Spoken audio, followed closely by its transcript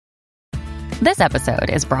This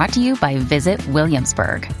episode is brought to you by Visit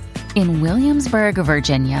Williamsburg. In Williamsburg,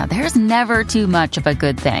 Virginia, there's never too much of a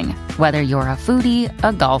good thing. Whether you're a foodie,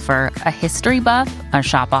 a golfer, a history buff, a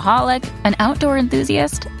shopaholic, an outdoor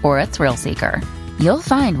enthusiast, or a thrill seeker, you'll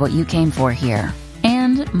find what you came for here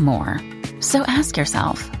and more. So ask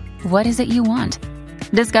yourself, what is it you want?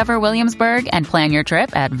 Discover Williamsburg and plan your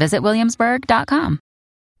trip at visitwilliamsburg.com.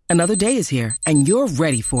 Another day is here, and you're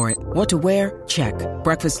ready for it. What to wear? Check.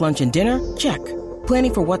 Breakfast, lunch, and dinner? Check.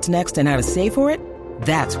 Planning for what's next and how to save for it?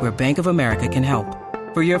 That's where Bank of America can help.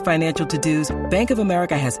 For your financial to-dos, Bank of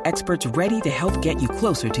America has experts ready to help get you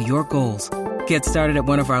closer to your goals. Get started at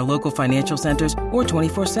one of our local financial centers or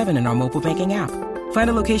 24/7 in our mobile banking app. Find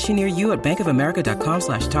a location near you at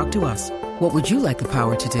bankofamerica.com/talktous. What would you like the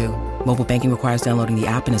power to do? Mobile banking requires downloading the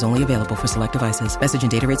app and is only available for select devices. Message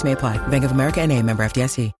and data rates may apply. Bank of America N.A., member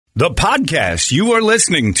FDIC. The podcast you are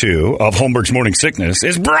listening to of Holmberg's Morning Sickness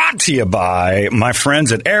is brought to you by my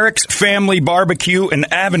friends at Eric's Family Barbecue in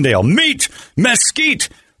Avondale. Meet, mesquite,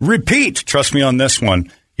 repeat. Trust me on this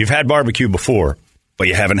one. You've had barbecue before, but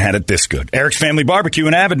you haven't had it this good. Eric's Family Barbecue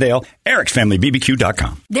in Avondale,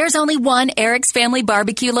 ericsfamilybbq.com. There's only one Eric's Family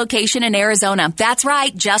Barbecue location in Arizona. That's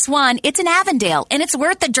right, just one. It's in Avondale, and it's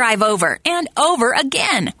worth the drive over and over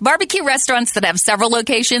again. Barbecue restaurants that have several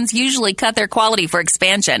locations usually cut their quality for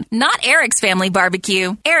expansion. Not Eric's Family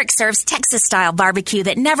Barbecue. Eric serves Texas-style barbecue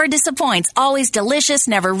that never disappoints, always delicious,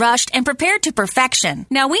 never rushed, and prepared to perfection.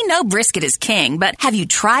 Now, we know brisket is king, but have you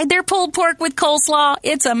tried their pulled pork with coleslaw?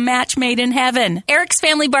 It's a match made in heaven. Eric's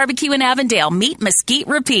Family Barbecue in Avondale. Meet, mesquite,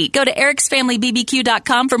 repeat. Go to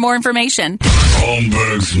ericsfamilybbq.com for more information.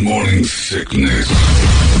 Holmberg's Morning Sickness.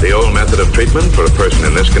 The old method of treatment for a person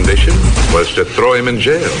in this condition was to throw him in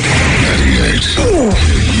jail. 98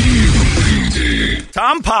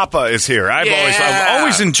 Tom Papa is here. I've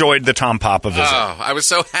always enjoyed the Tom Papa visit. Oh, I was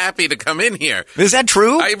so happy to come in here. Is that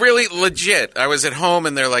true? I really, legit. I was at home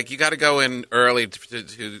and they're like, you got to go in early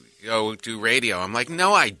to go do radio. I'm like,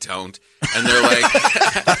 no, I don't. And they're like,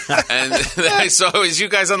 and then I saw it was you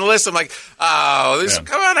guys on the list. I'm like, oh,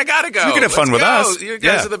 come on, I got to go. You can have fun with us. You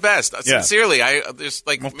guys are the best. Sincerely, there's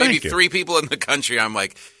like maybe thank you. 3 people in the country. I'm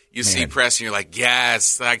like, you see press and you're like,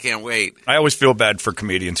 yes, I can't wait. I always feel bad for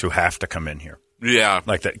comedians who have to come in here. Yeah.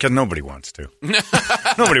 Like that, because nobody wants to.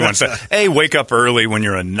 Nobody wants to. A, wake up early when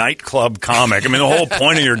you're a nightclub comic. I mean, the whole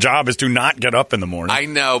point of your job is to not get up in the morning. I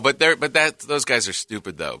know, but those guys are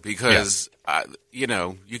stupid, though, because,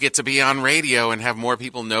 you get to be on radio and have more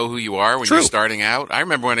people know who you are when you're starting out. I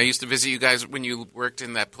remember when I used to visit you guys when you worked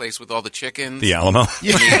in that place with all the chickens. The Alamo. All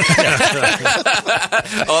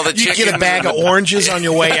the chickens. You get a bag of oranges on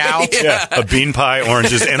your way out. A bean pie,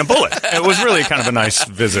 oranges, and a bullet. It was really kind of a nice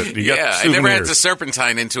visit. You got souvenirs. I never had to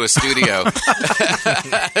serpentine into a studio.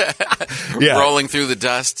 Rolling through the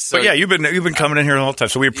dust. So. But you've been coming in here the whole time,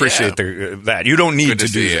 so we appreciate that. You don't need to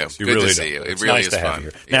do this. You really see you. It it's really nice is to have fun.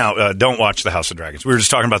 you here. Now, don't watch The House of Dragons. We were just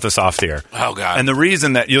talking about this off the air. Oh, God. And the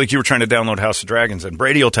reason that you were trying to download House of Dragons, and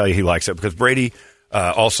Brady will tell you he likes it, because Brady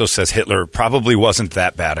also says Hitler probably wasn't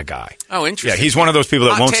that bad a guy. Oh, interesting. Yeah, he's one of those people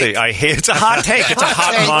that won't take. say, I hate. It's a hot take. It's a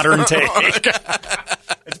hot modern take.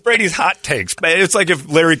 It's Brady's hot takes. It's like if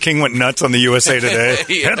Larry King went nuts on the USA Today.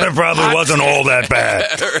 Hitler probably wasn't all that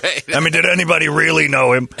bad. Right. I mean, did anybody really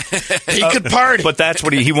know him? He could party. But that's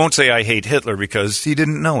what he won't say, I hate Hitler, because he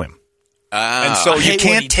didn't know him. And so you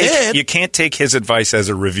can't take his advice as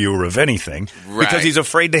a reviewer of anything because he's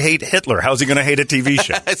afraid to hate Hitler. How's he going to hate a TV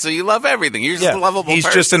show? So you love everything. You're just a lovable He's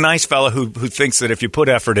person. just a nice fella who thinks that if you put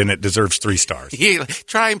effort in, it deserves 3 stars.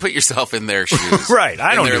 Try and put yourself in their shoes. Right.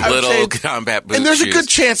 I don't in do their that. little combat boots. And there's shoes. a good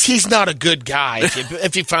chance he's not a good guy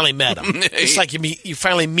if you finally met him. It's like you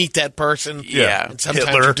finally meet that person. Yeah. And sometimes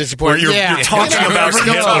Hitler, you're disappointed. You're talking about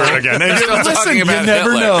Hitler again. And listen, you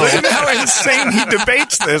never know. Listen how insane he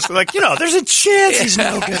debates this. Like, there's a chance he's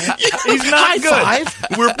no good. He's not good. Five.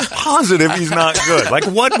 We're positive he's not good. Like,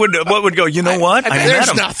 what would go, you know what? I There's met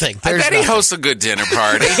him. nothing. I bet he hosts a good dinner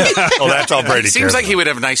party. Oh, that's all Brady Seems cares like he about. would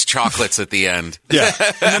have nice chocolates at the end. Yeah.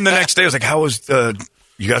 And then the next day, I was like, how was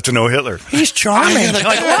you got to know Hitler? He's charming.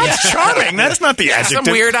 Like, what's charming? That's not the adjective.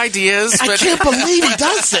 Some weird ideas. I can't believe he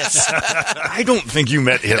does this. I don't think you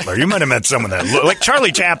met Hitler. You might have met someone that looked like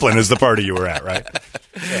Charlie Chaplin is the party you were at, right?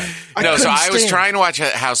 No, so I was trying to watch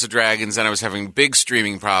House of Dragons, and I was having big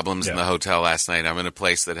streaming problems in the hotel last night. I'm in a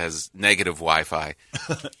place that has negative Wi-Fi.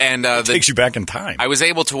 And it takes you back in time. I was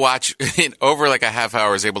able to watch, over like a half hour,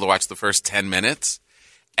 I was able to watch the first 10 minutes.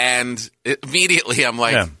 And immediately I'm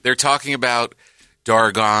like, they're talking about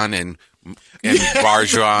Dargon and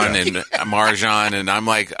Marjan, and I'm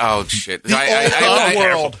like, oh shit.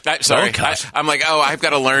 World. Sorry, I'm like, oh, I've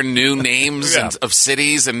got to learn new names of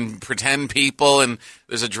cities and pretend people, and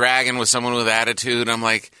there's a dragon with someone with attitude. I'm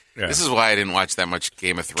like, this is why I didn't watch that much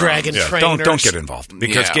Game of Thrones. Dragon trainers. Don't get involved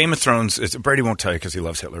because Game of Thrones. Brady won't tell you because he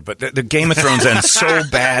loves Hitler, but the Game of Thrones ends so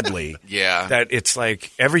badly that it's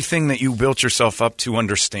like everything that you built yourself up to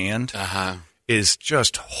understand. Is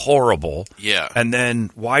just horrible. Yeah. And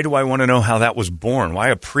then why do I want to know how that was born? Why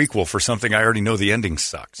a prequel for something I already know the ending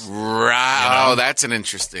sucks? Right. You know? Oh, that's an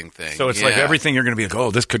interesting thing. So it's like everything you're going to be like, oh,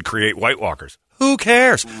 this could create White Walkers. Who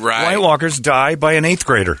cares? Right. White Walkers die by an 8th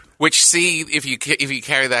grader. Which, see, if you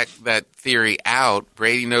carry that theory out,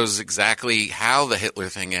 Brady knows exactly how the Hitler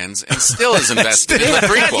thing ends and still is invested in the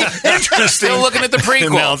prequel. Interesting. Still looking at the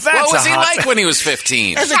prequel. Now, what was he like when he was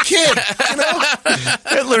 15? As a kid, you know?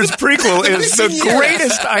 Hitler's prequel is the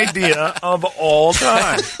greatest idea of all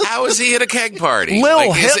time. How was he at a keg party?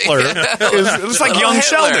 Lil Hitler is like young Hitler.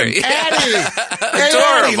 Sheldon. Addie! Hey,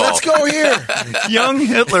 Adorable. Addie, let's go here. Young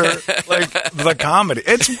Hitler, like the comedy.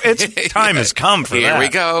 It's time has come for that. Here we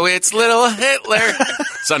go. It's Little Hitler.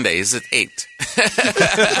 Sundays at 8.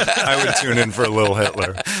 I would tune in for Lil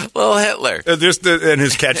Hitler. Little Hitler. And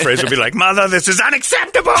his catchphrase would be like, "Mother, this is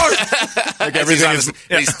unacceptable." Like everything is.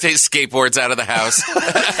 He takes skateboards out of the house.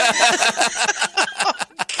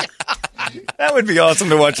 That would be awesome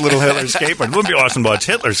to watch Little Hitler skateboard. It would be awesome to watch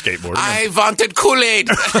Hitler skateboard. I wanted Kool-Aid.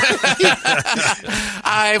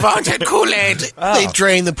 I wanted Kool-Aid. They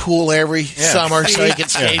drain the pool every summer so he can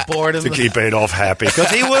skateboard. To keep Adolf happy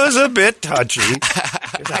because he was a bit touchy.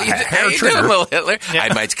 How you doing, Little Hitler? Yeah.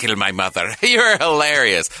 I might kill my mother. You're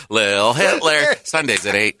hilarious. Lil Hitler. Sundays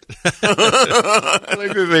at 8. I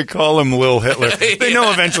like that they call him Lil Hitler. They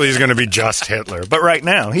know eventually he's going to be just Hitler. But right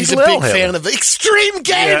now, he's a Lil big Hitler. fan of extreme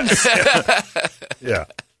games. Yeah.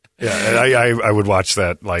 Yeah, and I would watch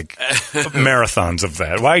that, like, marathons of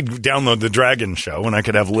that. Why download the Dragon Show when I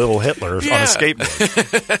could have Little Hitler on a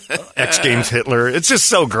skateboard? X Games Hitler. It's just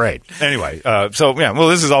so great. Anyway,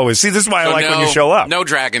 this is always, this is why I like when you show up. No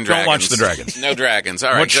dragons. Don't watch the dragons. No dragons.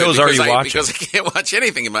 All right. What shows are you watching? Because I can't watch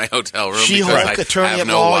anything in my hotel room. She-Hulk, Attorney at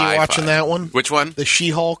Law, you watching that one? Which one? The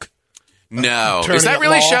She-Hulk. No. Attorney Is that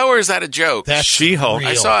really a show or is that a joke? That's She-Hulk. real.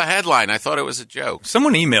 I saw a headline. I thought it was a joke.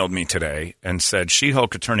 Someone emailed me today and said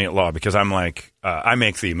She-Hulk Attorney at Law because I'm like, I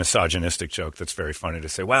make the misogynistic joke that's very funny to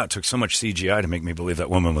say, wow, it took so much CGI to make me believe that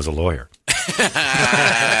woman was a lawyer.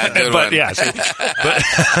 But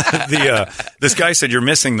this guy said you're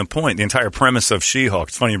missing the point. The entire premise of She-Hulk.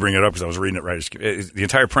 It's funny you bring it up because I was reading it right. The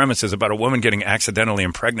entire premise is about a woman getting accidentally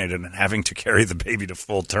impregnated and having to carry the baby to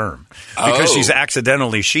full term because she's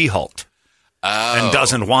accidentally She-Hulked. And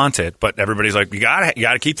doesn't want it, but everybody's like, you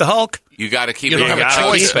gotta keep the Hulk. You gotta keep You don't have a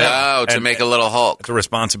choice. to make a little Hulk. It's a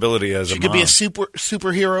responsibility as a mom. She could be a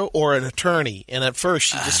superhero or an attorney, and at first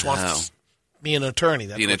she just wants to be an attorney.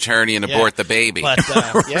 Be an attorney and abort the baby. But,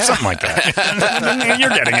 something like that. You're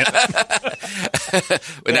getting it.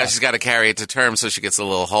 But now she's got to carry it to term, so she gets a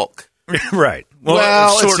little Hulk. Right.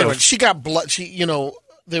 Well, sort of. She got blood. The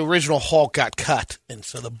original Hulk got cut, and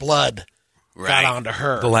so the blood got onto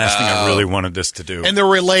her. The last thing I really wanted this to do. And they're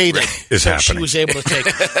related. Is so happening. She was able to take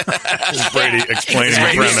it. Brady explaining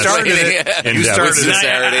the premise. You started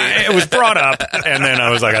it. It was brought up, and then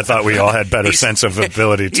I was like, I thought we all had better sense of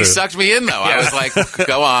ability to. He sucked me in, though. I was like,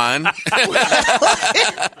 go on.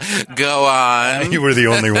 Go on. You were the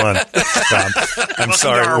only one, Tom. I'm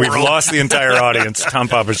sorry. We've lost the entire audience. Tom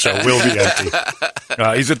Papa's show will be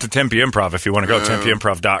empty. He's at the Tempe Improv if you want to go,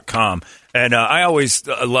 TempeImprov.com. And I always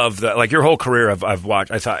love that. Like your whole career, I've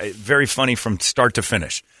watched. I thought very funny from start to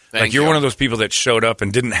finish. Thank you're you. one of those people that showed up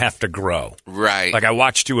and didn't have to grow. Right. Like I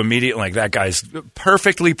watched you immediately. Like that guy's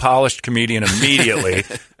perfectly polished comedian immediately.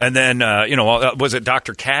 And then was it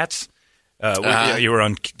Dr. Katz? You were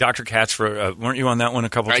on Dr. Katz for weren't you on that one a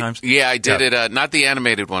couple times? Yeah, I did it. Not the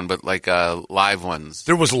animated one, but like live ones.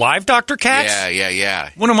 There was live Dr. Katz? Yeah.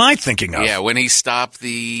 What am I thinking of? Yeah, when he stopped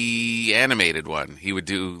the animated one, he would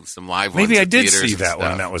do some live ones. Maybe I at did theaters see and that stuff.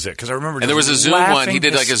 one. That was it because I remember. And there was a Zoom one. He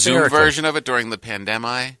did like a Zoom hysterically. version of it during the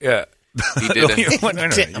pandemic. Yeah. He did it.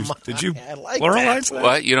 Did you I like pluralize that?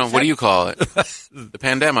 What? What do you call it? The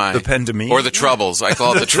pandemic. The pandemic? Or the Troubles. I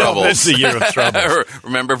call it the Troubles. It's the year of troubles.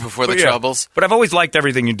 Remember before the Troubles? But I've always liked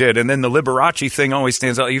everything you did. And then the Liberace thing always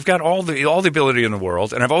stands out. You've got all the ability in the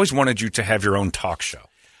world. And I've always wanted you to have your own talk show.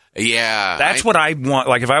 Yeah. That's what I want.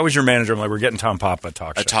 Like if I was your manager, I'm like, we're getting Tom Papa a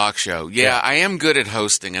talk show. A talk show. Yeah, I am good at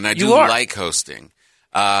hosting, and I do You are. like hosting.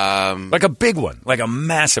 Like a big one, like a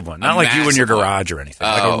massive one, not like you in your garage or anything.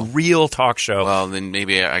 Like a real talk show. Well, then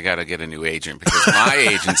maybe I got to get a new agent because my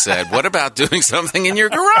agent said, "What about doing something in your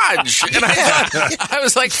garage?" And I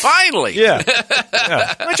was like, "Finally, yeah.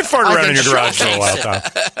 Why don't you fart around in your garage for a while, Tom?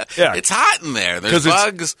 Yeah, it's hot in there. There's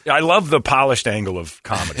bugs." I love the polished angle of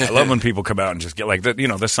comedy. I love when people come out and just get like the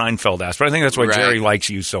Seinfeld aspect. But I think that's why Jerry likes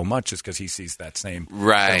you so much is because he sees that same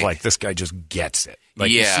of like this guy just gets it.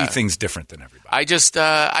 Like you see things different than everybody.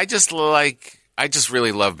 I just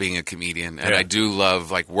really love being a comedian, and I do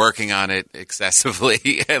love like working on it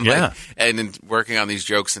excessively, and and working on these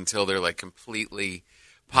jokes until they're like completely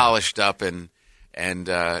polished up and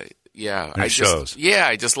I just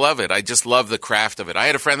love it. I just love the craft of it. I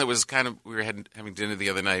had a friend that was we were having dinner the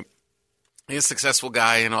other night. He's a successful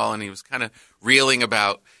guy and all, and he was kind of reeling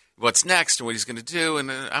about what's next and what he's going to do, and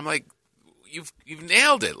I'm like, you've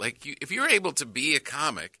nailed it. Like if you're able to be a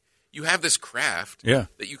comic, you have this craft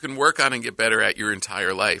that you can work on and get better at your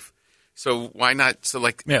entire life. So why not? So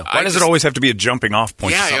like, why does it always have to be a jumping off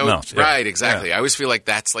point to something else? Right, exactly. Yeah. I always feel like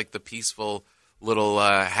that's like the peaceful little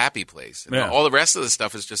happy place. And all the rest of the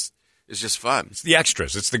stuff is just fun. It's the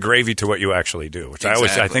extras. It's the gravy to what you actually do, which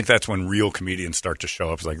I think that's when real comedians start to show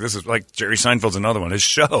up. It's like, this is like Jerry Seinfeld's another one. His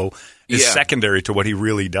show is secondary to what he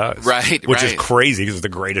really does. Right. Which is crazy because it's the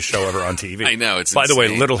greatest show ever on TV. I know. It's By insane. the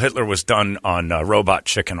way, Little Hitler was done on Robot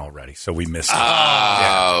Chicken already, so we missed it.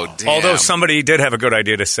 Oh, damn. Although somebody did have a good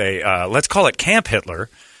idea to say, let's call it Camp Hitler.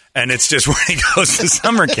 And it's just when he goes to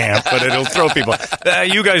summer camp, but it'll throw people.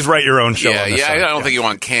 You guys write your own show. I don't think you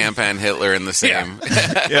want Camp and Hitler in the same.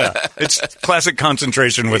 It's classic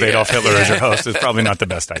concentration with Adolf Hitler as your host is probably not the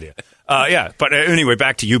best idea. But anyway,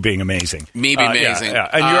 back to you being amazing. Me being amazing.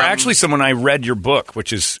 And you're actually someone I read your book,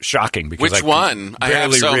 which is shocking. Because which one? I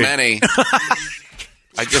have so many.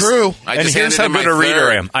 True. And here's how good a reader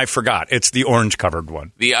I am. I forgot. It's the orange covered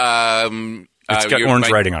one. It's got orange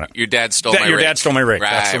writing on it. Your dad stole my rake. Your dad stole my rake.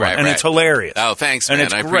 That's the one. And it's hilarious. Oh, thanks, man. And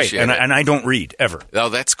it's I great. appreciate it. And I don't read, ever. Oh,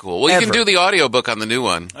 that's cool. Well, you can do the audiobook on the new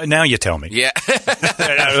one. Now you tell me. Yeah.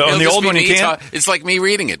 On the old one you can't? It's like me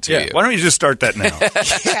reading it to you. Why don't you just start that now?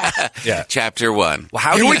 Chapter 1.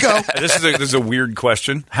 Well, Here we go. This is a weird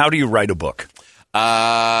question. How do you write a book?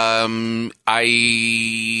 There's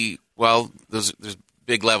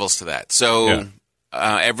big levels to that. So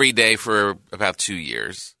every day for about 2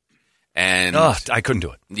 years. And I couldn't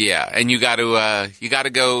do it. Yeah, and you got to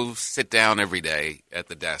go sit down every day at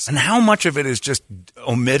the desk. And how much of it is just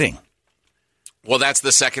omitting? Well, that's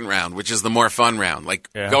the second round, which is the more fun round.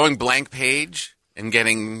 Like going blank page and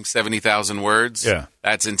getting 70,000 words. Yeah,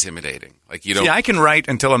 that's intimidating. Like you don't. I can write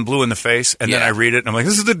until I'm blue in the face, and then I read it, and I'm like,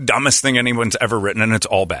 "This is the dumbest thing anyone's ever written," and it's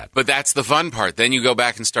all bad. But that's the fun part. Then you go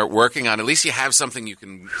back and start working on. At least you have something you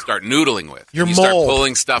can start noodling with. You start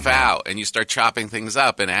pulling stuff out, and you start chopping things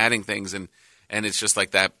up and adding things, and it's just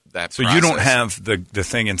like that. So process. You don't have the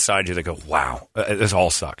thing inside you that go, "Wow, this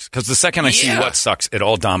all sucks." Because the second I see what sucks, it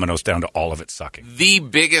all dominoes down to all of it sucking. The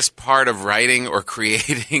biggest part of writing or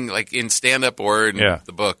creating, like in stand-up or in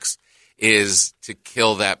the books, is to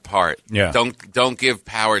kill that part. Yeah. Don't give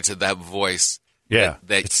power to that voice. Yeah.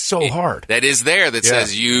 It's so hard. That is there that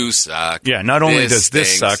says you suck. Yeah, not only does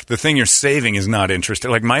this suck, the thing you're saving is not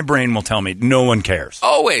interesting. Like my brain will tell me no one cares.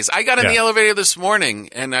 Always. I got in the elevator this morning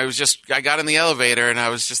and I got in the elevator and I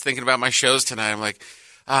was just thinking about my shows tonight. I'm like,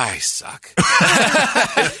 I suck.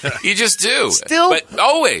 You just do. Still? But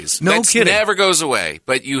always. No kidding. Never goes away.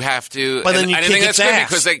 But you have to. But then you kick its ass.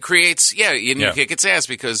 Because that creates, you kick its ass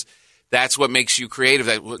because that's what makes you creative.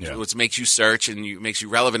 What makes you search and makes you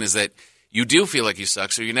relevant is that you do feel like you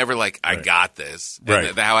suck. So you're never like, I got this.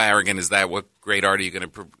 And how arrogant is that? What great art are you going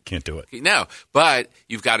to Can't do it. No. But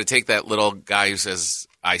you've got to take that little guy who says,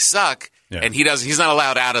 I suck. Yeah. And he's not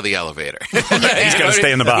allowed out of the elevator. He's got to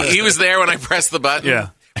stay in the box. He was there when I pressed the button. Yeah.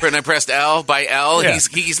 When I pressed L by L,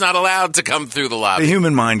 he's not allowed to come through the lobby. The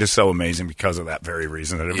human mind is so amazing because of that very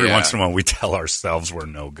reason that every once in a while we tell ourselves we're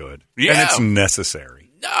no good. Yeah. And it's necessary.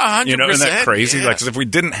 100%. You know, isn't that crazy? Yeah. Like, 'cause if we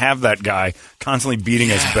didn't have that guy constantly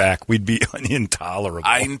beating us back, we'd be intolerable.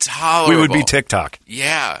 Intolerable. We would be TikTok.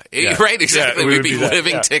 Yeah. Right, exactly. We'd be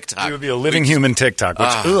living TikTok. We would be a living human TikTok, which,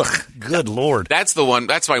 good Lord. That's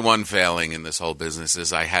my one failing in this whole business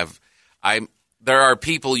is there are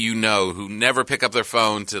people who never pick up their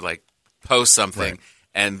phone to like post something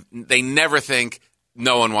and they never think,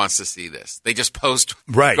 no one wants to see this. They just post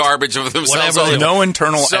Right. garbage of themselves. Whatever, no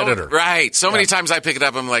internal editor. Right. So many times I pick it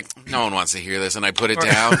up, I'm like, no one wants to hear this, and I put it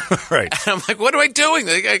down. Right. And I'm like, what am I doing?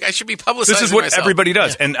 I should be publicizing This is what myself. everybody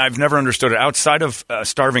does, and I've never understood it. Outside of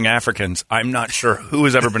starving Africans, I'm not sure who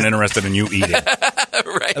has ever been interested in you eating.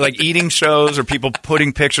 Right. Like eating shows or people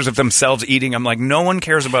putting pictures of themselves eating. I'm like, no one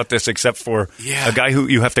cares about this except for a guy who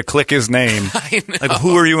you have to click his name. I know. Like,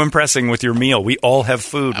 who are you impressing with your meal? We all have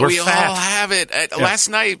food. We're we fat. all have it. Last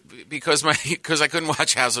night, because I couldn't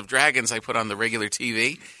watch House of Dragons, I put on the regular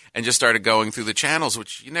TV and just started going through the channels,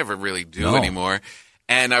 which you never really do anymore.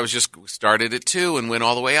 And I was just started at 2 and went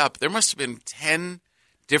all the way up. There must have been 10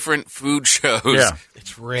 different food shows. Yeah.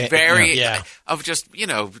 It's rare. Very of just,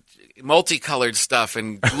 multicolored stuff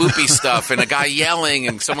and gloopy stuff and a guy yelling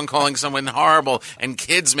and someone calling someone horrible and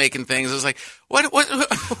kids making things. It was like, what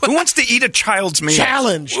Who wants to eat a child's meal?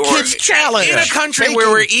 Challenge. Kids challenge. in a country where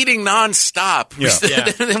we're eating nonstop. Yeah.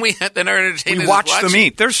 then our entertainment We watch is them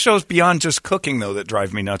eat. There's shows beyond just cooking, though, that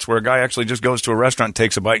drive me nuts, where a guy actually just goes to a restaurant,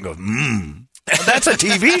 takes a bite, and goes, mmm. That's a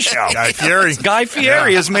TV show. Guy Fieri. Guy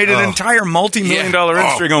Fieri has made an entire multi-million-dollar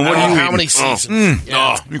industry going, what are you How eating? many seasons?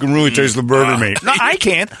 You can really taste the burger meat. No, I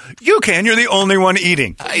can't. You can. You're the only one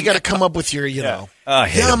eating. You got to come up with your, Hit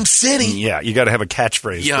Yum him. City. Yeah, you got to have a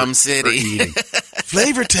catchphrase. Yum for City. eating.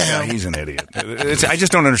 Flavor Yeah, Town. he's an idiot. I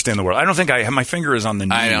just don't understand the world. I don't think I have my finger is on the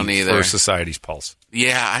I don't knee either. for society's pulse.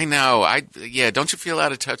 Yeah, I know. Don't you feel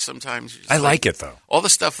out of touch sometimes? You're just I like it, though. All the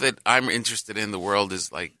stuff that I'm interested in, the world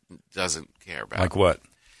is doesn't care about. Like what?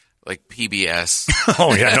 Like PBS,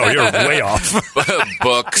 Oh, yeah, no, you're way off.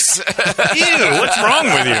 books. Ew, what's wrong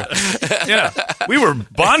with you? Yeah, we were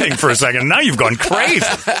bonding for a second. Now you've gone crazy.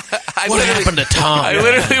 What happened to Tom? I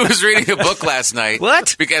literally was reading a book last night.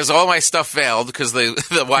 What? Because all my stuff failed because the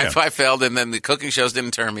Wi-Fi failed and then the cooking shows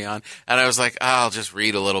didn't turn me on. And I was like, I'll just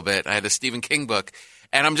read a little bit. I had a Stephen King book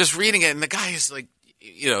and I'm just reading it and the guy is like,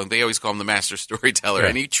 they always call him the master storyteller,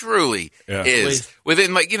 and he truly is.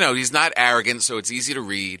 Within, he's not arrogant, so it's easy to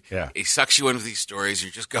read. Yeah. He sucks you into these stories.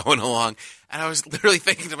 You're just going along. And I was literally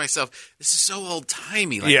thinking to myself, this is so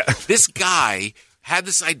old-timey. This guy had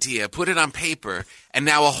this idea, put it on paper, and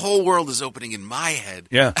now a whole world is opening in my head.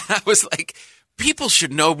 Yeah. And I was like, people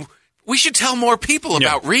should know. We should tell more people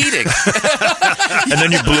about reading. And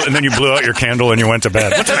then you blew out your candle and you went to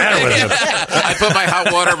bed. What's the matter with it? I put my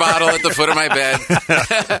hot water bottle at the foot of my bed.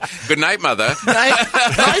 Good night, Mother.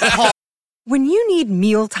 Night, Paul. When you need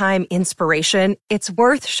mealtime inspiration, it's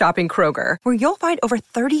worth shopping Kroger, where you'll find over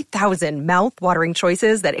 30,000 mouth-watering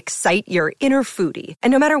choices that excite your inner foodie.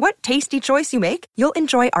 And no matter what tasty choice you make, you'll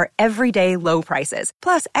enjoy our everyday low prices,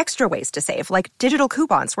 plus extra ways to save, like digital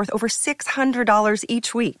coupons worth over $600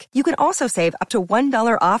 each week. You can also save up to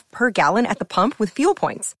 $1 off per gallon at the pump with fuel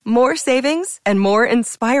points. More savings and more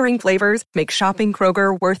inspiring flavors make shopping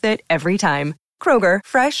Kroger worth it every time. Kroger,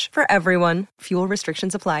 fresh for everyone. Fuel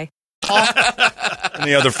restrictions apply. And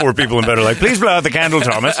the other 4 people in bed are like, please blow out the candle,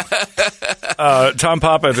 Thomas. Tom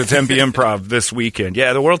Papa at the Tempe Improv this weekend.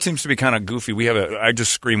 Yeah, the world seems to be kind of goofy. I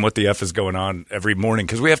just scream, what the F is going on every morning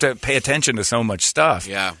because we have to pay attention to so much stuff.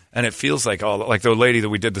 Yeah. And it feels like like the lady that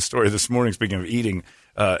we did the story this morning, speaking of eating,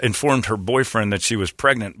 informed her boyfriend that she was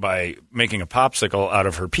pregnant by making a popsicle out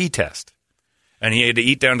of her pee test. And he had to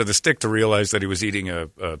eat down to the stick to realize that he was eating a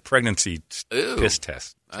pregnancy piss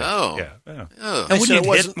test. Oh. Yeah. Oh. And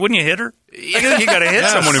wouldn't you hit her? I think you got to hit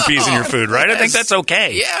someone who pees in your food, right? I think that's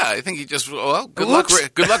okay. Yeah, I think you just good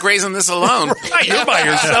luck raising this alone. You're by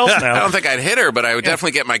yourself now. I don't think I'd hit her, but I would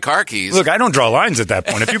definitely get my car keys. Look, I don't draw lines at that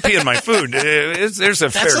point. If you pee in my food, there's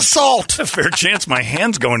That's assault. a fair chance my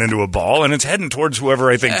hand's going into a ball and it's heading towards whoever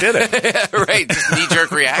I think did it. Right, just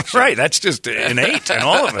knee-jerk reaction. Right, that's just innate in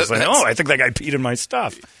all of us. Like, I think that guy peed in my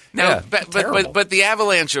stuff. Now, Yeah, but the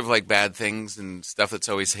avalanche of bad things and stuff that's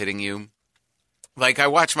always hitting you. I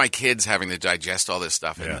watch my kids having to digest all this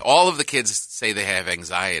stuff, and all of the kids say they have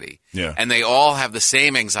anxiety. Yeah. And they all have the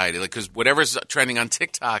same anxiety, because whatever's trending on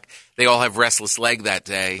TikTok, they all have restless leg that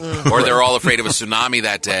day, or they're all afraid of a tsunami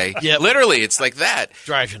that day. Yep. Literally, it's like that.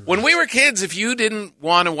 Driving. When we were kids, if you didn't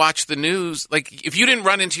want to watch the news, if you didn't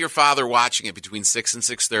run into your father watching it between 6 and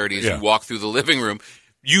 6:30 as you walk through the living room,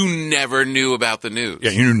 you never knew about the news.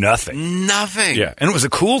 Yeah, you knew nothing. Nothing. Yeah, and it was a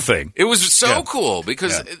cool thing. It was so cool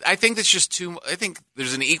because I think that's just I think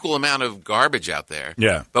there's an equal amount of garbage out there.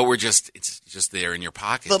 Yeah. But it's just there in your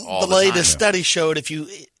pocket all The the latest time. study showed if you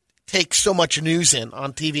take so much news in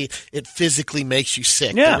on TV, it physically makes you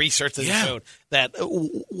sick. Yeah. The research that showed that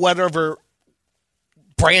whatever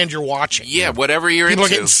brand you're watching. Yeah, whatever you're People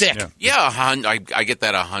into. are getting sick. Yeah, I get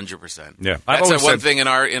that 100%. Yeah. I've That's always one said- thing in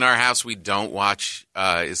our house we don't watch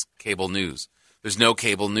is cable news. there's no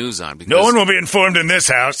cable news on. Because No one will be informed in this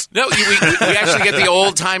house. No, we actually get the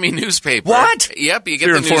old-timey newspaper. What? Yep, you get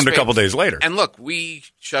You're the informed newspaper. a couple days later. And look, we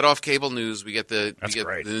shut off cable news. We get the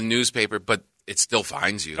great. the newspaper, but it still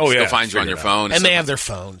finds you. Oh, It yeah, still finds you on figure your it out. phone. And they stuff. have their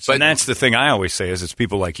phones. And that's the thing I always say is it's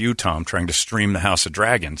people like you, Tom, trying to stream the House of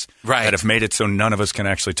Dragons Right. that have made it so none of us can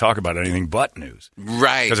actually talk about anything but news.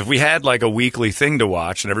 Right. Because if we had like a weekly thing to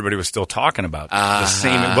watch and everybody was still talking about the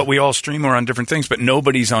same, but we all stream or on different things, but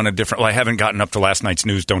nobody's on a different. Well, I haven't gotten up to last night's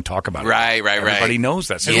news. Don't talk about it. Right. Everybody knows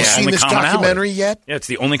that. So Have you it's the seen only this commonality. documentary yet? Yeah, it's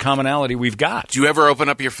the only commonality we've got. Do you ever open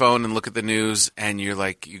up your phone and look at the news and you're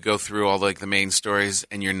like, you go through all like the main stories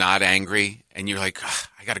and you're not angry and you're like,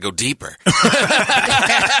 I got to go deeper.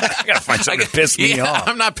 I got to find something to piss me off.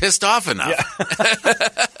 I'm not pissed off enough.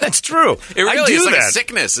 That's true. It really I do is like that. a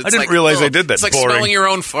sickness. It's I didn't like, realize I did that. It's like Boring. smelling your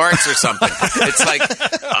own farts or something. It's like,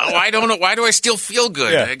 why do I still feel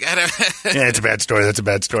good? Yeah. I gotta. Yeah, it's a bad story. That's a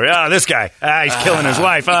bad story. This guy. He's killing his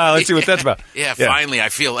wife. Let's see what that's about. Yeah, finally, I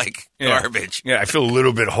feel like garbage. Yeah, I feel a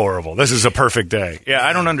little bit horrible. This is a perfect day. Yeah,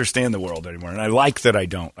 I don't understand the world anymore, and I like that I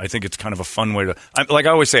don't. I think it's kind of a fun way to. Like I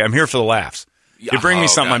always say, I'm here for the laughs. You bring me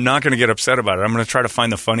something, God. I'm not going to get upset about it. I'm going to try to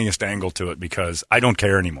find the funniest angle to it because I don't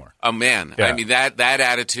care anymore. Oh man, Yeah. I mean that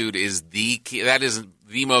attitude is the key. That is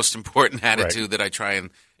the most important attitude that I try and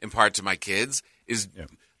impart to my kids. Is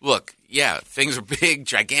look, things are big,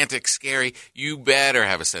 gigantic, scary. You better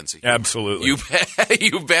have a sense of humor. Absolutely.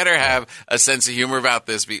 You better have a sense of humor about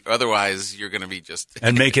this. Otherwise, you're going to be just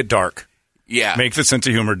And make it dark. Yeah. Make the sense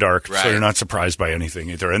of humor dark so Right. you're not surprised by anything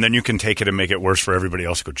either. And then you can take it and make it worse for everybody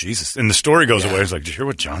else. Go, Jesus. And the story goes away. It's like, did you hear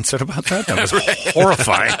what John said about that? That was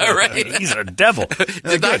horrifying. Right. He's a devil.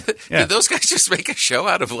 Did those guys just make a show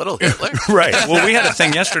out of Little Hitler? Right. Well, we had a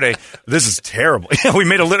thing yesterday. This is terrible. Yeah, we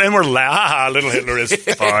made a little, and we're Little Hitler is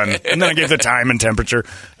fun. And then I gave the time and temperature.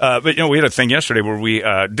 But, we had a thing yesterday where we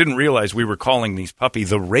didn't realize we were calling these puppies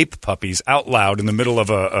the rape puppies out loud in the middle of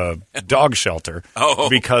a dog shelter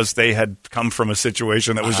because they had come from a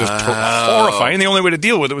situation that was just horrifying. And the only way to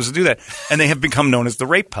deal with it was to do that. And they have become known as the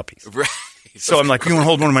rape puppies. Right. So I'm like, you want to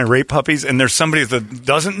hold one of my rape puppies? And there's somebody that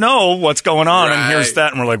doesn't know what's going on and hears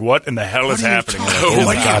that. And we're like, what in the hell is happening? Like, oh,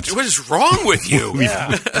 my God. What is wrong with you?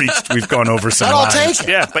 We've gone over some I'll lines. take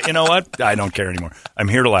it. Yeah, but you know what? I don't care anymore. I'm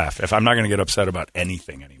here to laugh. If I'm not going to get upset about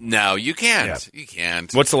anything anymore. No, you can't. Yeah. You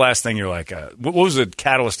can't. What's the last thing you're like? What was the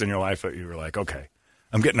catalyst in your life that you were like, okay,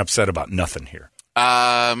 I'm getting upset about nothing here? Do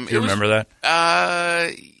you remember that?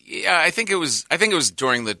 Yeah, I think it was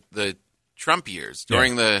during the Trump years,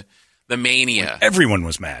 during the mania. Everyone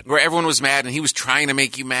was mad. Where everyone was mad, and he was trying to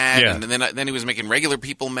make you mad, Yeah. and then he was making regular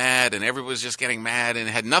people mad, and everyone was just getting mad, and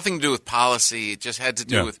it had nothing to do with policy. It just had to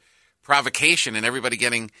do with provocation and everybody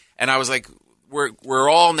getting. And I was like, we're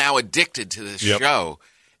all now addicted to this show,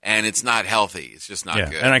 and it's not healthy. It's just not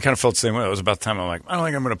good. And I kind of felt the same way. It was about the time I'm like, I don't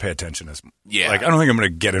think I'm going to pay attention to this. Yeah. Like, I don't think I'm going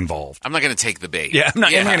to get involved. I'm not going to take the bait. Yeah, I'm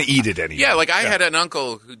not going to eat it anymore. Yeah, like I had an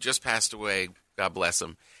uncle who just passed away. God bless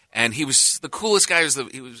him. And he was the coolest guy.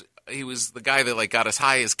 He was the guy that like got us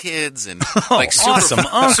high as kids and like super awesome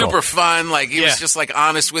uncle. super fun. Like he was just like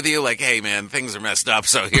honest with you. Like, hey man, things are messed up.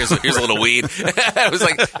 So here's a little weed. I was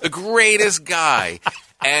like the greatest guy.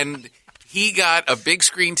 And he got a big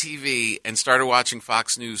screen TV and started watching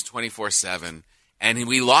Fox News 24/7. And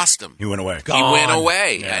we lost him. He went away. He went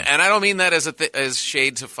away. Yeah. And I don't mean that as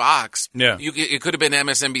shade to Fox. Yeah. It could have been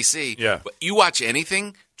MSNBC. Yeah. But you watch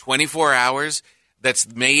anything 24 hours that's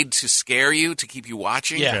made to scare you, to keep you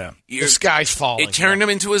watching. Yeah. The sky's falling. It turned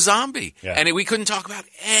him into a zombie. Yeah. And we couldn't talk about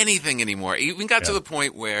anything anymore. It even got to the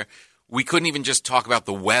point where we couldn't even just talk about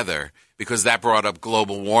the weather because that brought up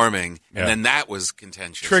global warming. And then that was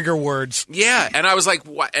contentious. Trigger words. Yeah. And I was like,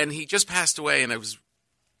 what? And he just passed away. And I was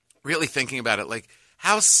really thinking about it. Like,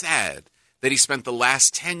 how sad that he spent the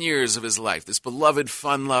last 10 years of his life, this beloved,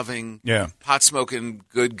 fun-loving, pot-smoking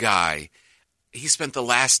good guy. He spent the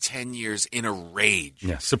last 10 years in a rage.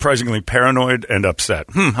 Yeah, surprisingly paranoid and upset.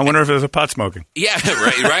 I wonder if it was a pot smoking. Yeah,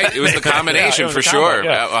 right. It was the combination was for a sure, combo,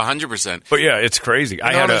 yeah. 100%. But yeah, it's crazy.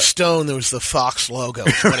 I And had on a the stone, there was the Fox logo.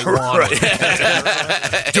 That's what he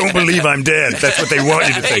wanted. don't believe I'm dead. That's what they want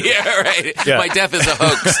you to think. Yeah, right. Yeah. My death is a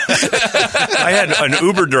hoax. I had an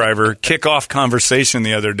Uber driver kick off conversation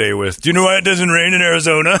the other day with, do you know why it doesn't rain in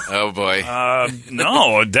Arizona? Oh, boy.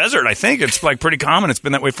 No, a desert. I think it's like pretty common. It's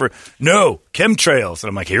been that way for, chemtrails. And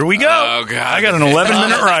I'm like, here we go. Oh, God. I got an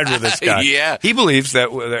 11-minute ride with this guy. Yeah. He believes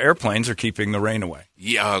that the airplanes are keeping the rain away.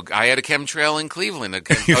 Yeah, I had a chemtrail in Cleveland.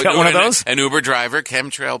 You got one of those? An Uber driver,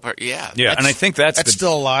 chemtrail. Yeah. Yeah, and I think that's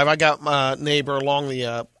still alive. I got my neighbor along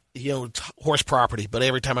the he owned horse property, but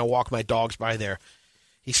every time I walk my dogs by there,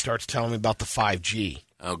 he starts telling me about the 5G.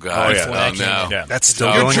 Oh, God. Oh, yeah. Oh, no. Yeah. That's still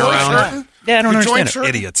Oh, going Joe around. Certain? Yeah, I don't Your understand joints it. hurt?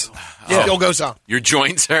 Idiots. Still goes on. Your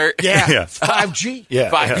joints hurt? Yeah. Yeah. 5G. Yeah.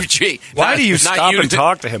 5G. Why do you Not stop you and to-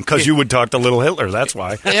 talk to him? Because you would talk to little Hitler. That's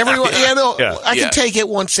why. Everyone, Yeah. I can Yeah. take it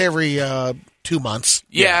once every 2 months.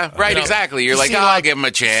 Yeah, right, exactly. You're like, See, I'll give him a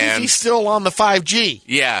see if chance. he's still on the 5G.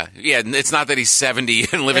 Yeah. It's not that he's 70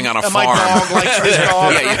 and living on a And farm. my dog likes his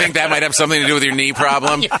dog. Yeah, you think that might have something to do with your knee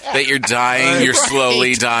problem? That you're dying, you're slowly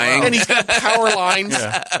Right. dying. And he's got power lines.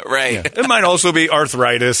 Right. It might also be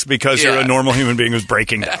arthritis because you're Yeah. a normal human being who's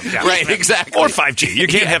breaking down. Yeah. Right, exactly. Or 5G. You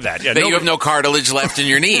can't have that. Yeah, That you have no cartilage left in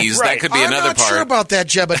your knees. Right. That could be I'm another not part. sure about that,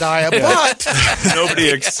 Jebediah, but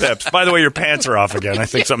Nobody accepts. By the way, your pants are off again. I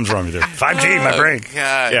think something's wrong with you. 5G, my brain.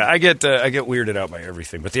 God. Yeah, I get weirded out by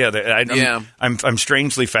everything. But I'm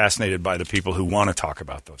strangely fascinated by the people who want to talk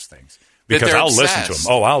about those things because they're I'll listen to obsessed.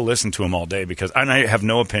 them. Oh, I'll listen to them all day and I have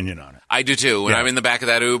no opinion on it. I do too. When Yeah. I'm in the back of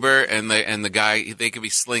that Uber and the guy, they could be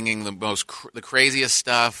slinging the the craziest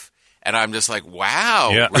stuff, and I'm just like,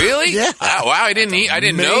 wow, Yeah. really? Yeah. Wow, I didn't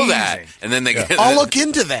know that. amazing. And then they get, I'll look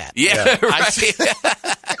into that. yeah, right.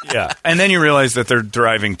 Yeah, and then you realize that they're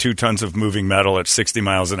driving 2 tons of moving metal at 60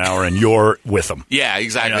 miles an hour, and you're with them. Yeah,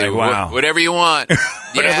 exactly. You're like, wow. Whatever you want.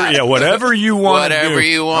 Whatever you want. Whatever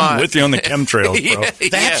you want. I'm with you on the chemtrails, bro. Yeah.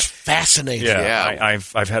 That's fascinating. Yeah, Yeah.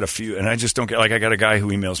 I've had a few, and I just don't get. Like, I got a guy who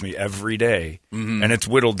emails me every day, and it's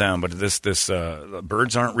whittled down. But this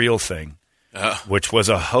birds aren't real thing, which was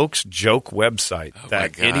a hoax joke website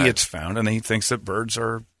that God. idiots found, and he thinks that birds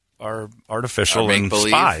are artificial Are and make-believe?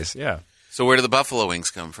 spies. Yeah. So where do the buffalo wings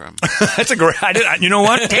come from? That's a great. You know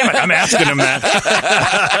what? Damn it! I'm asking him that.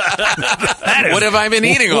 That is- What have I been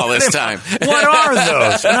eating all this time? What are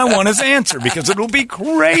those? And I want his answer because it'll be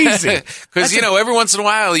crazy. Because, every once in a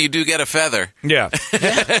while you do get a feather. Yeah.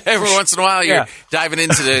 Every once in a while you're Yeah. diving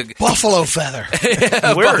into the Buffalo feather.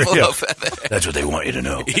 buffalo Yeah. feather. That's what they want you to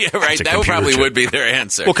know. Yeah, right. It's a That computer probably chip. would be their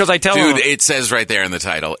answer. Well, 'cause I tell Dude, them- it says right there in the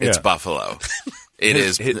title, it's Yeah. buffalo. It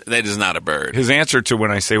is. That is not a bird. His answer to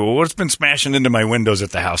when I say, well, what's been smashing into my windows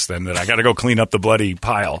at the house then that I got to go clean up the bloody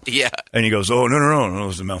pile? Yeah. And he goes, oh, no,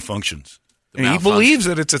 those are malfunctions. And he malfunctions. believes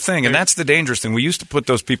that it's a thing. And that's the dangerous thing. We used to put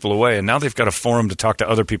those people away, and now they've got a forum to talk to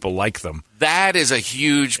other people like them. That is a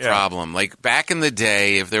huge problem. Like back in the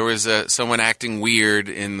day, if there was someone acting weird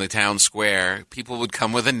in the town square, people would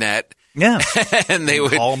come with a net. Yeah. And they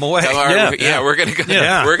would Haul 'em away. tell we're gonna go.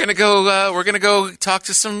 Yeah. We're gonna go. We're gonna go talk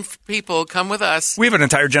to some people. Come with us. We have an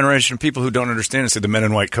entire generation of people who don't understand and say the men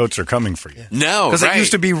in white coats are coming for you. No, Because right. it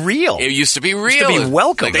used to be real. It used to be real. used to be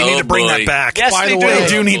welcome. Like, They need oh, to bring boy. that back. Yes, By they the do. way- They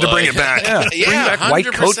do need to bring it back. Yeah. Bring back white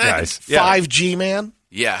coat 100%. guys. Yeah. 5G, man,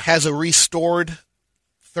 Yeah. has a restored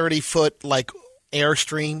 30-foot,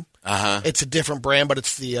 Airstream. Uh-huh. It's a different brand, but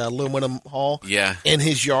it's the aluminum hull. Yeah. In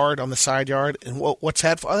his yard, on the side yard. And what's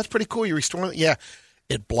that for? Oh, that's pretty cool. You're restoring it? Yeah.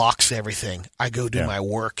 It blocks everything. I go do my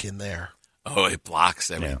work in there. Oh, it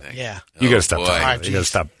blocks everything. Yeah. You Oh, got to stop boy. talking. 5G. You got to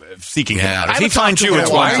stop seeking him Yeah. out. I If he haven't talked finds to you, him it's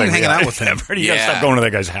in a one while. thing. Why are you hanging out with him? You got to Yeah. stop going to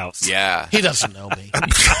that guy's house. Yeah. He doesn't know me.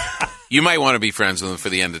 You might want to be friends with him for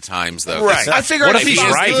the end of times, though. Right. I figured What if if he's he's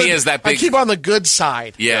on right? good, He is that I big- keep on the good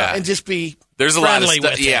side. Yeah. And just be There's a lot of friendly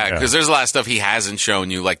stuff. with him. Yeah, because there's a lot of stuff he hasn't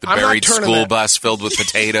shown you, like the I'm not buried turning school that- bus filled with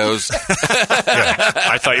potatoes.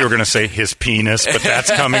 I thought you were going to say his penis, but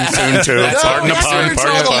that's coming soon, too. Pardon the that's pun. the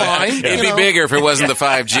Pardon the pun. line. It'd You be know. bigger if it wasn't the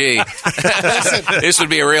 5G. This would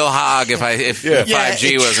be a real hog if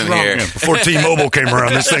 5G it wasn't shrunk. here. Yeah, before T-Mobile came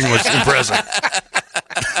around, this thing was impressive.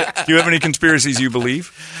 Do you have any conspiracies you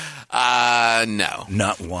believe? No,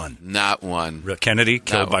 Not one. not one. Kennedy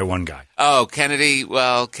killed No. by one guy. Oh, Kennedy.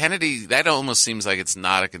 Well, Kennedy. That almost seems like it's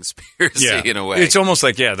not a conspiracy in a way. It's almost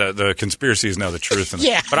like the conspiracy is now the truth.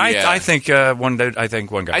 Yeah. But Yeah. I think one guy. I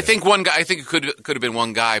think one guy. I think it could have been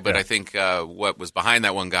one guy, but I think what was behind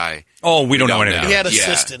that one guy. Oh, we don't know anything. He had Yeah.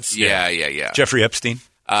 assistants. Yeah. Jeffrey Epstein.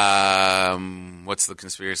 What's the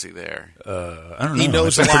conspiracy there? I don't know. He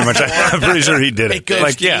knows That's a lot pretty much. more. I'm pretty sure he did It it. goes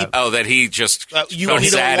Like, yeah, deep. Oh, that he just You felt don't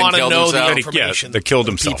sad and want to killed know himself? the information. the killed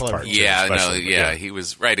from himself people part. in- Yeah, no, especially, yeah, he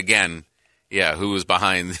was right again. Yeah, who was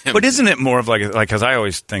behind him? But isn't it more of like because I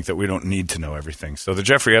always think that we don't need to know everything. So the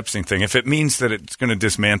Jeffrey Epstein thing, if it means that it's going to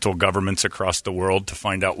dismantle governments across the world to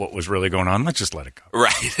find out what was really going on, let's just let it go.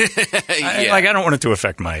 right? Yeah. I don't want it to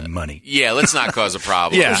affect my money. Yeah, let's not cause a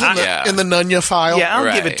problem. Yeah. It was in the Nunya file. Yeah, I'll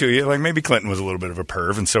give Right. it to you. Like maybe Clinton was a little bit of a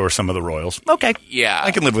perv, and so are some of the royals. Okay, Yeah.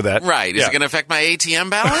 I can live with that. Right. Is Yeah. it going to affect my ATM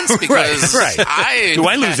balance? Because right. Do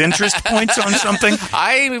I lose interest points on something?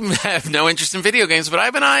 I have no interest in video games, but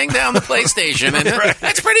I've been eyeing down the PlayStation, and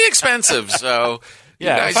that's pretty expensive. So,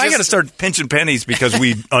 Yeah, if I got to start pinching pennies because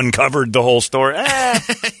we uncovered the whole story,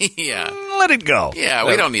 yeah, let it go. Yeah,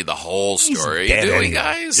 we don't need the whole story, do we,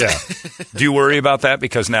 guys? Yeah. Do you worry about that?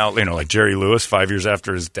 Because now, like Jerry Lewis, 5 years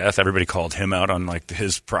after his death, everybody called him out on like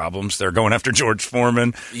his problems. They're going after George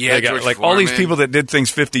Foreman. Yeah, they got, George like Foreman. all these people that did things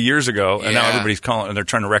 50 years ago, and now Yeah. everybody's calling and they're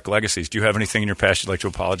trying to wreck legacies. Do you have anything in your past you'd like to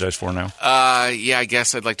apologize for now? Yeah, I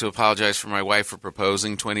guess I'd like to apologize for my wife for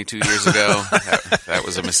proposing 22 years ago. that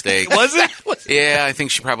was a mistake. Was it? Yeah, I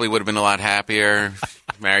think she probably would have been a lot happier.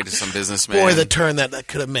 Married to some businessman. Boy, the turn that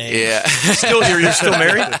could have made. Yeah. You're still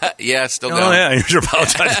married? Yeah, still going. Oh, yeah. You're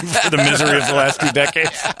apologizing for the misery of the last 2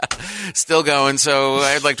 decades. Still going, so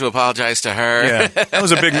I'd like to apologize to her. Yeah. That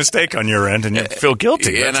was a big mistake on your end, and you feel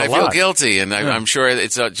guilty. Yeah, and That's I a feel lot. guilty, and I'm sure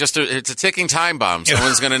it's a ticking time bomb.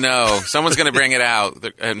 Someone's going to know. Someone's going to bring it out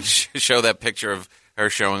and show that picture of her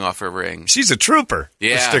showing off her ring. She's a trooper.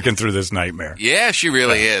 Yeah. For sticking through this nightmare. Yeah, she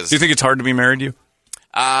really is. Do you think it's hard to be married to you?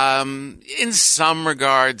 In some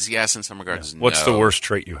regards, yes. In some regards, no. What's the worst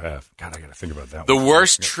trait you have? God, I got to think about that The one.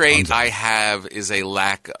 worst trait I have is a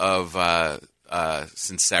lack of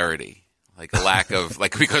sincerity. Like a lack of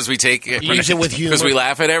because we take it Use it with humor. because we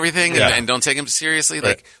laugh at everything Yeah. and don't take him seriously. Right.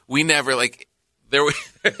 Like we never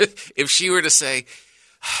if she were to say,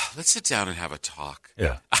 let's sit down and have a talk.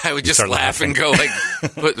 Yeah. I would You just start laugh and laughing.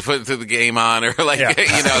 go put the game on or Yeah.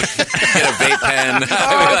 get a vape pen.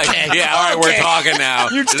 I'd be like, yeah, all right, we're talking now.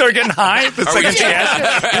 You'd start getting high the second she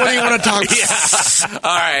asked you. What do you want to talk? Yeah.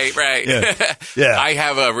 All right. Yeah. Yeah. I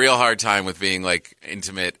have a real hard time with being like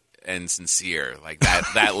intimate and sincere, like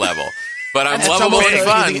that level. But I'm It's lovable almost, and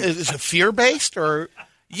fun. Is it fear based or?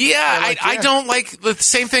 Yeah, I don't like the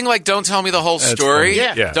same thing. Like, don't tell me the whole That's story.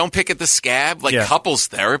 funny. Yeah. Don't pick at the scab. Like Yeah. couples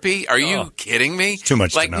therapy. Are you kidding me? Too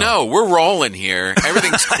much to Like, know. no, we're rolling here.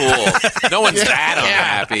 Everything's cool. No one's that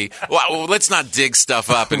unhappy. Well, let's not dig stuff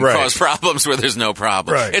up and Right. cause problems where there's no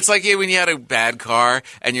problem. Right. It's like when you had a bad car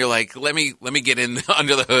and you're like, let me get in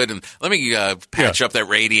under the hood and let me patch up that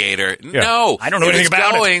radiator. Yeah. No, I don't know if anything it's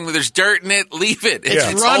about it. going, there's dirt in it. Leave it. It's, Yeah.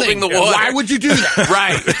 it's Running. holding the water. Why would you do that?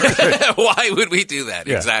 Right. Why would we do that?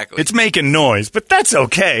 Yeah. Exactly. It's making noise, but that's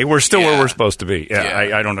okay. We're still where Yeah. we're supposed to be. Yeah,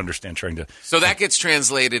 Yeah. I don't understand trying to. So that gets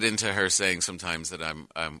translated into her saying sometimes that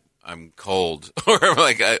I'm cold or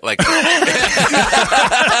like You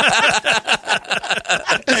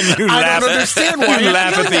I laugh don't understand why you you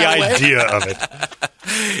laugh feel at the that way. idea of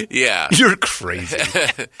it. yeah. You're crazy.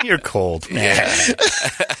 You're cold. Yeah.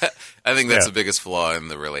 I think that's Yeah. the biggest flaw in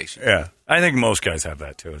the relationship. Yeah, I think most guys have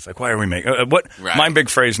that too. It's like, why are we making what? Right. My big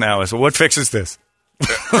phrase now is, what fixes this?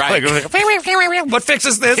 Right. What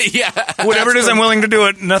fixes this? Yeah. Whatever it is, I'm willing to do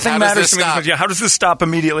it. Nothing How does matters this to me. stop? Yeah, how does this stop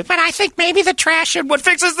immediately? But I think maybe the trash should. What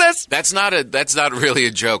fixes this? That's not really a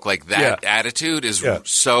joke. Like that Yeah. attitude is Yeah.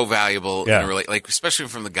 so valuable Yeah. in a like especially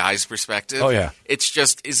from the guy's perspective. Oh, yeah. It's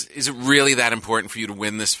just is it really that important for you to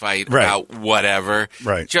win this fight Right. about whatever?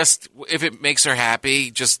 Right. Just if it makes her happy,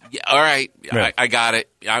 just all right, Right. I got it.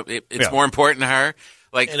 It's Yeah. more important to her.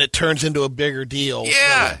 Like And it turns into a bigger deal.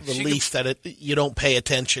 Yeah. The She least that you don't pay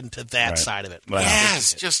attention to that Right. side of it. Wow.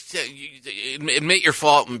 yes, just admit your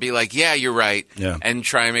fault and be like, yeah, you're right, Yeah. and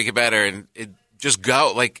try and make it better, and just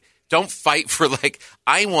go. Like, don't fight for like,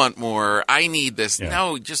 I want more, I need this. Yeah.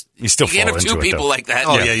 No, just You still can't fall have two into it, people though. like that.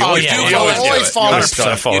 Oh, yeah, you always do do. fall You into always it. fall You into understand.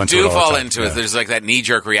 I fall You into do it all the fall time. into Yeah. it. There's like that knee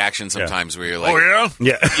jerk reaction sometimes where you're like,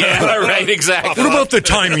 Yeah. yeah, right, exactly. What about the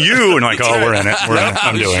time you? And like, oh, we're in it. We're in it.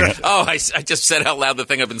 I'm doing it. Oh, I just said out loud the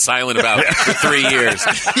thing I've been silent about for 3 years.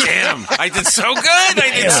 Damn, I did so good.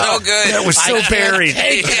 I did so good. That was so buried.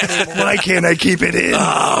 Yeah. Why can't I keep it in?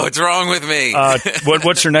 Oh, what's wrong with me?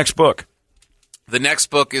 What's your next book? The next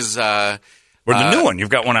book is Or the new one? You've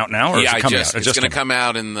got one out now? Or is yeah, it coming it's out? going to come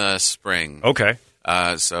out in the spring. Okay.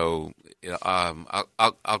 So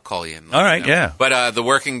I'll call you in. All right, yeah. But the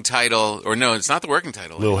working title, or no, it's not the working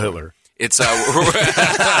title. Little Hitler It's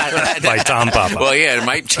by Tom Papa. Well, yeah, it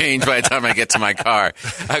might change by the time I get to my car.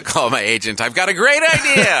 I call my agent. I've got a great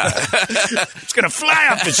idea. It's going to fly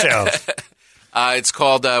off the shelf. It's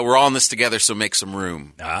called "We're All in This Together, So Make Some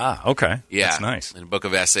Room." Ah, okay. Yeah, That's nice. And a book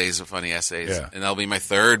of essays, of funny essays, Yeah. and that'll be my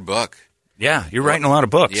third book. Yeah, you're writing a lot of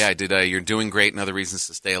books. Yeah, I did. You're Doing Great and Other Reasons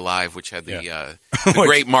to Stay Alive, which had the, Yeah. the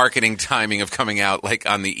great marketing timing of coming out like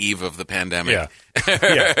on the eve of the pandemic. Yeah.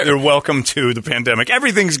 Yeah. You're welcome to the pandemic.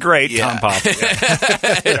 Everything's great, Yeah. Tom Papa.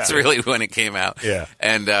 Yeah. It's really when it came out. Yeah.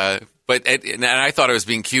 And and I thought I was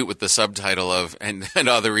being cute with the subtitle of and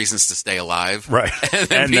Other Reasons to Stay Alive. Right.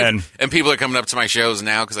 And people are coming up to my shows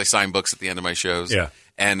now because I sign books at the end of my shows. Yeah.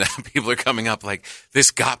 And people are coming up like,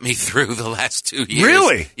 this got me through the last 2 years.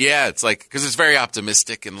 Really? Yeah. It's like, because it's very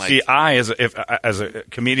optimistic and like. See, I, as a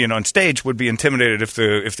comedian on stage, would be intimidated if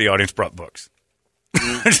the audience brought books.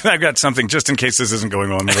 I've got something just in case this isn't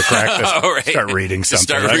going on with a practice. Right. Start reading Just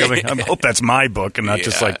something. start reading. I hope that's my book and not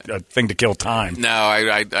just like a thing to kill time. No,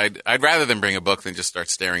 I'd rather them bring a book than just start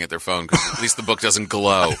staring at their phone because at least the book doesn't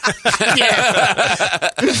glow.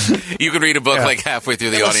 You can read a book like halfway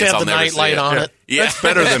through the audience. Have I'll the never night see light it. on it. Yeah, That's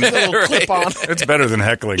better than Little clip on. It's better than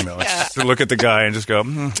heckling, though. It's just to look at the guy and just go,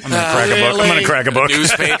 I'm going to crack a book. I'm going to crack a book.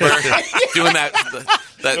 Newspaper, doing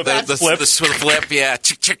the flip, yeah,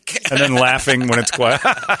 And then laughing when it's quiet.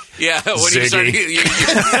 yeah. When you start,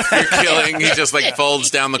 you're killing. He just like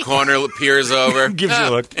folds down the corner, peers over, Gives you a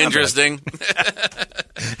look. Interesting.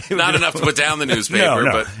 Not enough to put down the newspaper,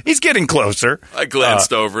 No. but He's getting closer. I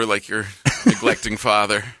glanced over like your neglecting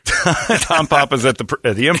father. Tom Papa's at the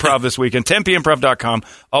Improv this weekend. TempeImprov.com.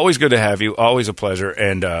 Always good to have you. Always a pleasure.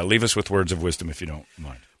 And leave us with words of wisdom if you don't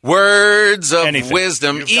mind. Words of Anything.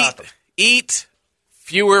 wisdom. You've got them. Eat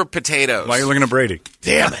fewer potatoes. Why are you looking at Brady?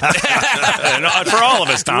 Damn it. For all of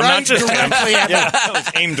us, Tom, not just him. That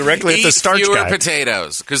was aimed directly at the starch fewer guy.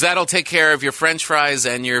 potatoes, because that'll take care of your French fries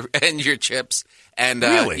and your chips. And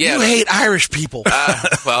Really? yeah, You hate Irish people.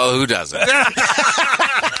 well, who doesn't?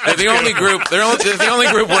 They're the only group. They're the only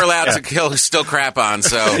group we're allowed to kill who's still crap on.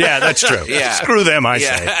 So Yeah, that's true. Yeah. Screw them, I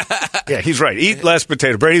say. Yeah, he's right. Eat less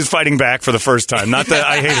potato. Brady's fighting back for the first time. Not the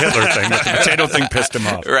I hate Hitler thing, but the potato thing pissed him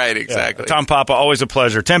off. Right, exactly. Yeah. Tom Papa, always a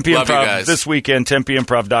pleasure. Tempe Love you Improv guys. this weekend,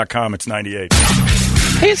 TempeImprov.com. It's 98.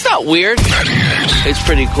 Hey, it's not weird. It's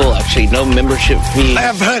pretty cool, actually. No membership fee. I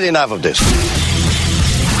have heard enough of this.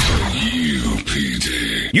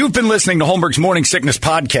 You've been listening to Holmberg's Morning Sickness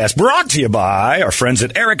Podcast, brought to you by our friends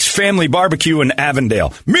at Eric's Family Barbecue in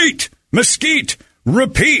Avondale. Meet, mesquite,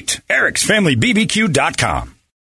 repeat. Eric'sFamilyBBQ.com.